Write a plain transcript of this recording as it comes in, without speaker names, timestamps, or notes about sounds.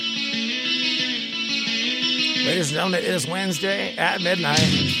Ladies and gentlemen, it is Wednesday at midnight.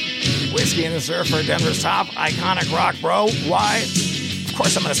 Whiskey and the Surfer, Denver's top iconic rock, bro. Why? Of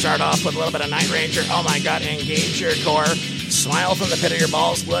course, I'm going to start off with a little bit of Night Ranger. Oh my God, engage your core. Smile from the pit of your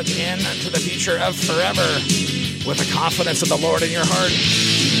balls. Look into the future of forever with the confidence of the Lord in your heart.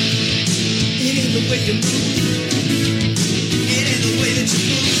 It ain't the way you move. It ain't the way that you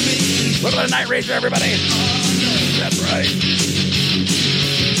move me. A little bit of Night Ranger, everybody. That's right.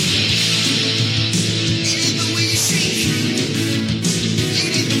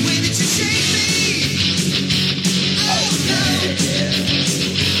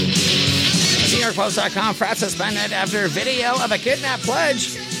 NewYorkPost.com, frat suspended after video of a kidnap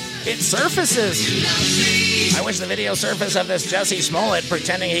pledge. It surfaces. I wish the video surfaced of this Jesse Smollett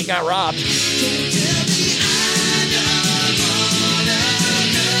pretending he got robbed.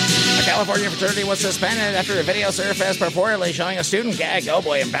 A California fraternity was suspended after a video surfaced purportedly showing a student gagged. Oh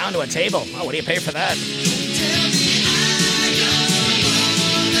boy, and bound to a table. Oh, what do you pay for that?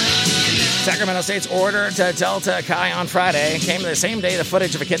 Sacramento State's order to Delta Chi on Friday came the same day the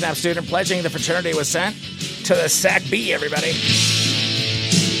footage of a kidnapped student pledging the fraternity was sent to the Sac B, everybody.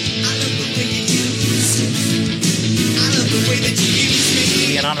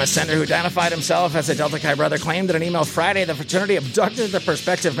 The anonymous sender who identified himself as a Delta Chi brother claimed in an email Friday the fraternity abducted the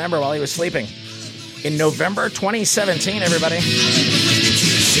prospective member while he was sleeping. In November 2017, everybody.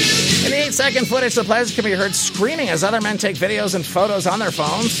 In the 8-second footage, the pledge can be heard screaming as other men take videos and photos on their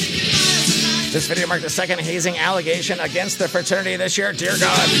phones. This video marked the second hazing allegation against the fraternity this year. Dear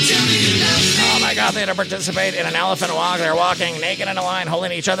God. Oh my God, they had to participate in an elephant walk. They're walking naked in a line,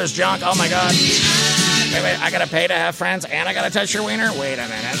 holding each other's junk. Oh my God. Wait, I gotta pay to have friends and I gotta touch your wiener? Wait a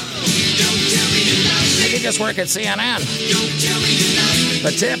minute. I could just work at CNN.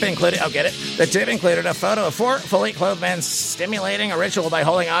 The tip included, The tip included a photo of 4 fully clothed men stimulating a ritual by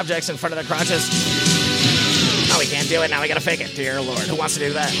holding objects in front of their crotches. Oh, we can't do it. Now we gotta fake it. Dear Lord, who wants to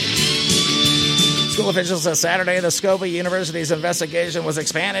do that? School officials said Saturday the scope of university's investigation was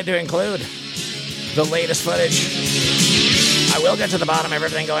expanded to include the latest footage. I will get to the bottom of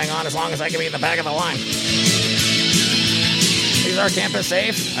everything going on as long as I can be in the back of the line. Is our campus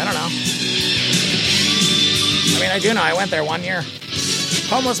safe? I don't know. I mean, I do know. I went there 1 year.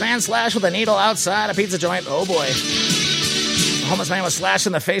 Homeless man slashed with a needle outside a pizza joint. Oh boy. The homeless man was slashed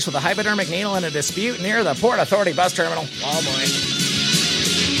in the face with a hypodermic needle in a dispute near the Port Authority bus terminal. Oh boy.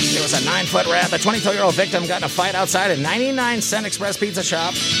 It was a 9-foot rat. The 22-year-old victim got in a fight outside a 99-cent Express Pizza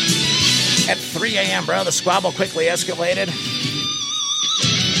shop at 3 a.m., bro. The squabble quickly escalated.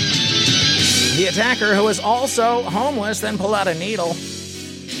 The attacker, who was also homeless, then pulled out a needle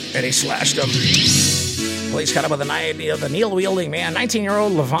and he slashed him. Police caught up with the needle-wielding man,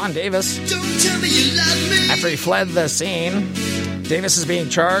 19-year-old Levon Davis. Don't tell me you love me. After he fled the scene, Davis is being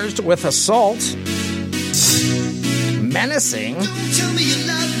charged with assault, menacing, Don't tell me you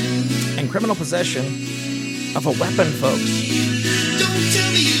love me. and criminal possession of a weapon, folks. Don't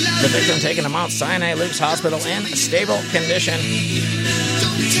tell me you love The me. victim taken to Mount Sinai Luke's Hospital in stable condition.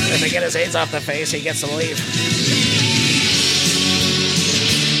 Don't tell If me. they get his AIDS off the face, he gets to leave.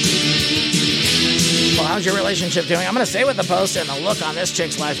 Well, how's your relationship doing? I'm going to stay with the post and the look on this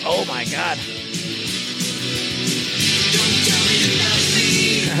chick's life. Oh, my God.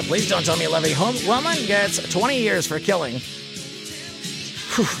 Please don't tell me you love me. Woman gets 20 years for killing.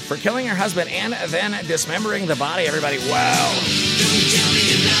 For killing her husband and then dismembering the body, everybody. Wow.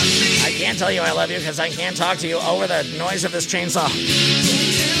 I can't tell you I love you because I can't talk to you over the noise of this chainsaw.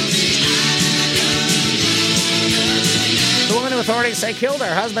 The woman who authorities say killed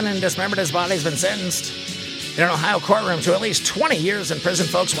her husband and dismembered his body has been sentenced in an Ohio courtroom to at least 20 years in prison,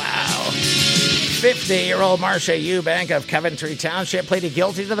 folks. Wow. 50-year-old Marcia Eubank of Coventry Township pleaded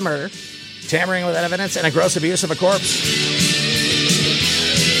guilty to the murder, tampering with evidence, and a gross abuse of a corpse.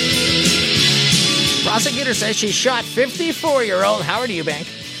 Prosecutors say she shot 54-year-old Howard Eubank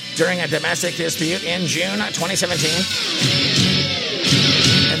during a domestic dispute in June 2017.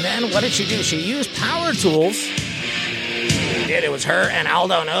 And then what did she do? She used power tools. It was her and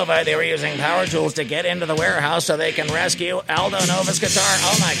Aldo Nova. They were using power tools to get into the warehouse so they can rescue Aldo Nova's guitar.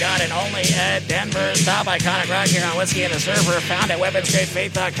 Oh my God, and only at Denver's top iconic rock here on Whiskey and the Surfer, found at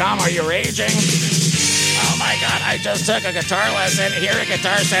weaponsgradefaith.com. Are you raging? Oh my God, I just took a guitar lesson here at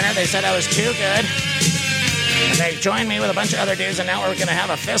Guitar Center. They said I was too good. And they joined me with a bunch of other dudes, and now we're going to have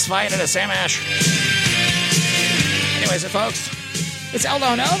a fist fight at a Sam Ash. Anyways, folks, it's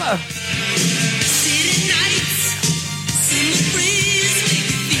Aldo Nova. City nights, summer breeze make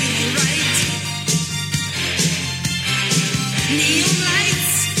you feel right. Neon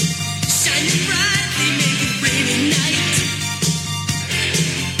lights shining bright, they make a rainy night.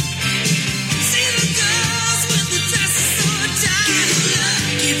 See the girls with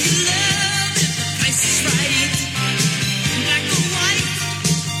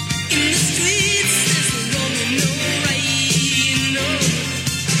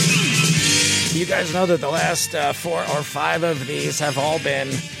You guys know that the last 4 or 5 of these have all been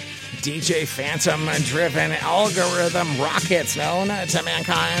DJ Phantom-driven algorithm rock hits known to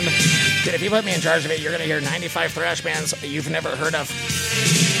mankind. Dude, if you put me in charge of it, you're going to hear 95 thrash bands you've never heard of.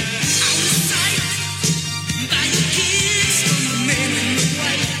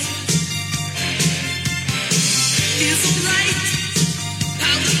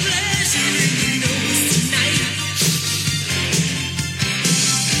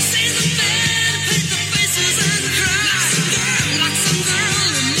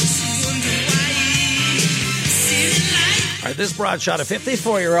 All right, this broad shot a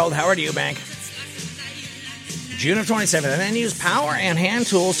 54-year-old Howard Eubank, June of 27, and then used power and hand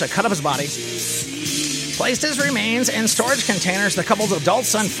tools to cut up his body. Placed his remains in storage containers. The couple's adult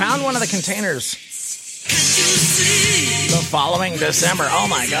son found one of the containers the following December. Oh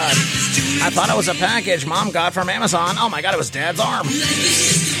my God. I thought it was a package Mom got from Amazon. Oh my God, it was Dad's arm.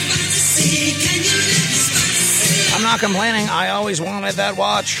 I'm not complaining. I always wanted that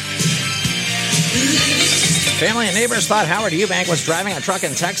watch. Family and neighbors thought Howard Eubank was driving a truck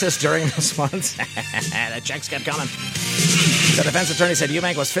in Texas during this month. The checks kept coming. The defense attorney said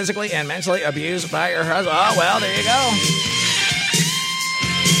Eubank was physically and mentally abused by her husband. Oh, well, there you go.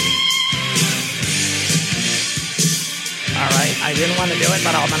 All right, I didn't want to do it,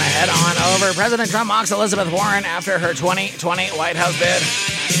 but I'm going to head on over. President Trump mocks Elizabeth Warren after her 2020 White House bid.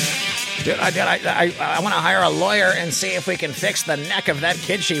 Dude, I want to hire a lawyer and see if we can fix the neck of that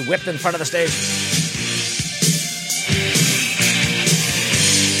kid she whipped in front of the stage.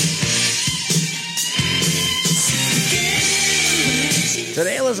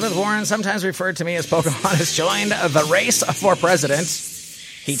 Today, Elizabeth Warren, sometimes referred to me as Pokemon, has joined the race for president.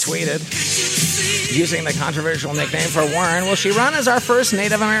 He tweeted, using the controversial nickname for Warren, will she run as our first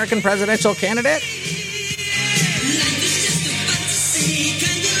Native American presidential candidate?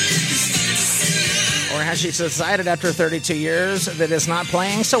 Or has she decided after 32 years that it's not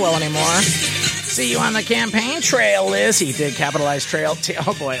playing so well anymore? See you on the campaign trail, Liz. He did capitalize trail.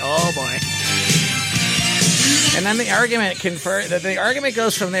 Oh boy, oh boy. And then the argument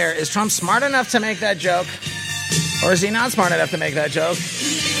goes from there. Is Trump smart enough to make that joke? Or is he not smart enough to make that joke?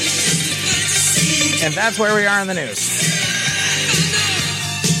 And that's where we are in the news.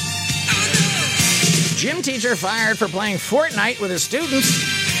 Gym teacher fired for playing Fortnite with his students.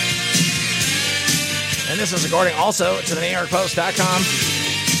 And this is according also to the NewYorkPost.com.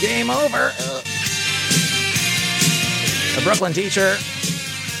 Game over. A Brooklyn teacher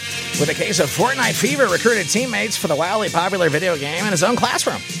with a case of Fortnite fever recruited teammates for the wildly popular video game in his own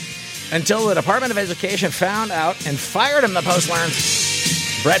classroom until the Department of Education found out and fired him, the Post learned.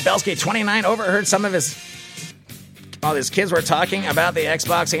 Brett Belsky, 29, overheard some of his kids were talking about the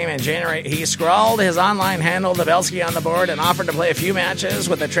Xbox game in January. He scrawled his online handle to Belsky on the board and offered to play a few matches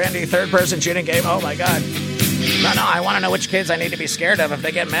with the trendy third-person shooting game. Oh, my God. No, I want to know which kids I need to be scared of if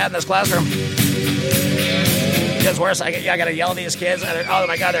they get mad in this classroom. It's worse. I got to yell at these kids. Oh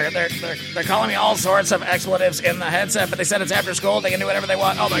my God, they're calling me all sorts of expletives in the headset, but they said it's after school. They can do whatever they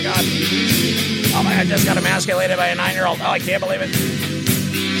want. Oh my God. Oh my God, I just got emasculated by a 9-year-old. Oh, I can't believe it.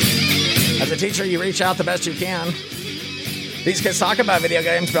 As a teacher, you reach out the best you can. These kids talk about video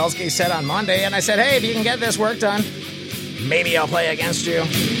games, Belsky said on Monday, and I said, hey, if you can get this work done, maybe I'll play against you. A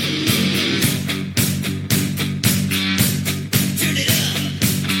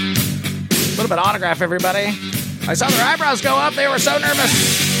little bit of autograph, everybody. I saw their eyebrows go up. They were so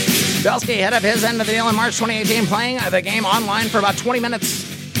nervous. Belsky head up his end of the deal in March 2018, playing the game online for about 20 minutes.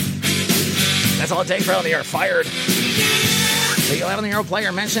 That's all it takes for him. They are fired. The 11-year-old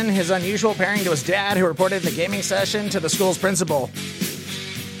player mentioned his unusual pairing to his dad, who reported the gaming session to the school's principal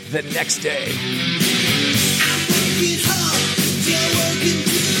the next day.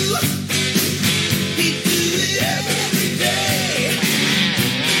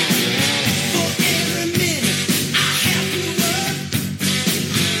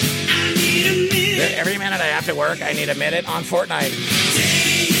 Every minute I have to work, I need a minute on Fortnite.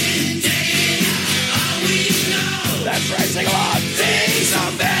 That's right, sing along. Sing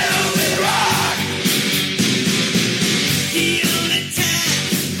some velvet rock.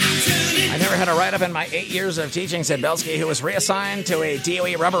 I never had a write-up in my 8 years of teaching, said Belsky, who was reassigned to a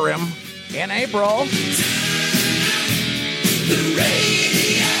DOE rubber room in April. The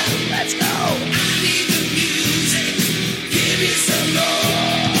radio, let's go. I need the music, give me some more.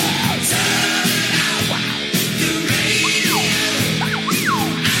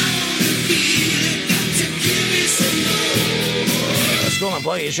 School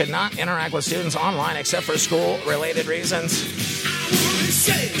employees should not interact with students online except for school-related reasons.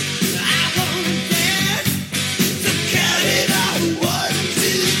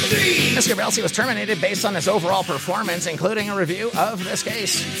 Mr. Belsey was terminated based on his overall performance, including a review of this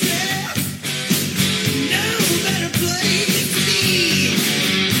case.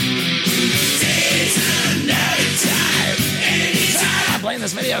 I blame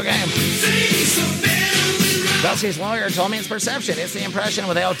this video game. Belsey's lawyer told me it's perception. It's the impression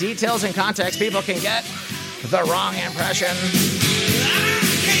without details and context. People can get the wrong impression.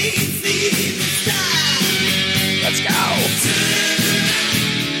 Let's go.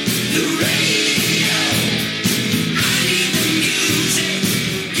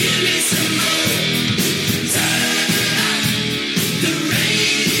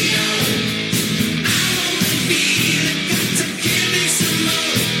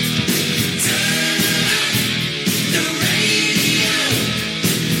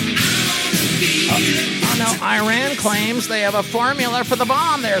 Iran claims they have a formula for the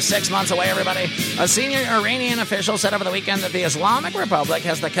bomb. They're 6 months away, everybody. A senior Iranian official said over the weekend that the Islamic Republic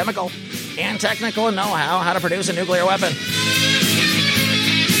has the chemical and technical know-how how to produce a nuclear weapon.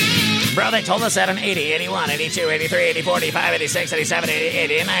 Bro, they told us that in 80, 81, 82, 83, 84, 85, 86, 87,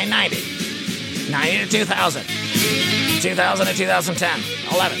 88, 89, 90. 90 to 2000. 2000 to 2010.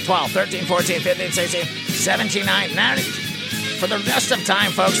 11, 12, 13, 14, 15, 16, 17, 9, 90. For the rest of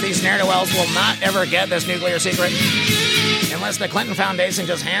time, folks, these ne'er-do-wells will not ever get this nuclear secret unless the Clinton Foundation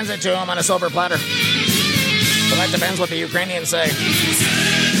just hands it to them on a silver platter. But that depends what the Ukrainians say.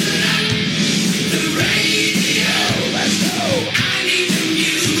 Let's go.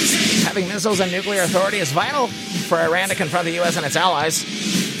 Having missiles and nuclear authority is vital for Iran to confront the U.S. and its allies.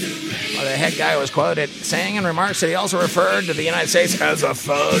 Well, the head guy was quoted saying in remarks that he also referred to the United States as a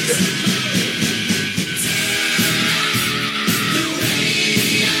thug.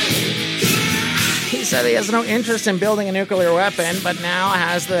 He said he has no interest in building a nuclear weapon, but now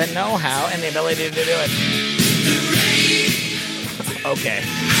has the know-how and the ability to do it. Okay.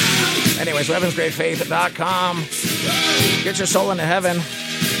 Anyways, weaponsgradefaith.com. Get your soul into heaven.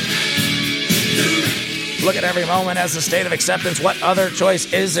 Look at every moment as a state of acceptance. What other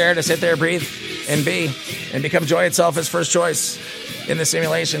choice is there to sit there, breathe, and be, and become joy itself as first choice in the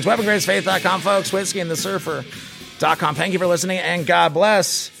simulations? Weaponsgradefaith.com, folks. WhiskeyandtheSurfer.com. Thank you for listening, and God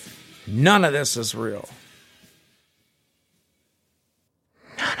bless. None of this is real.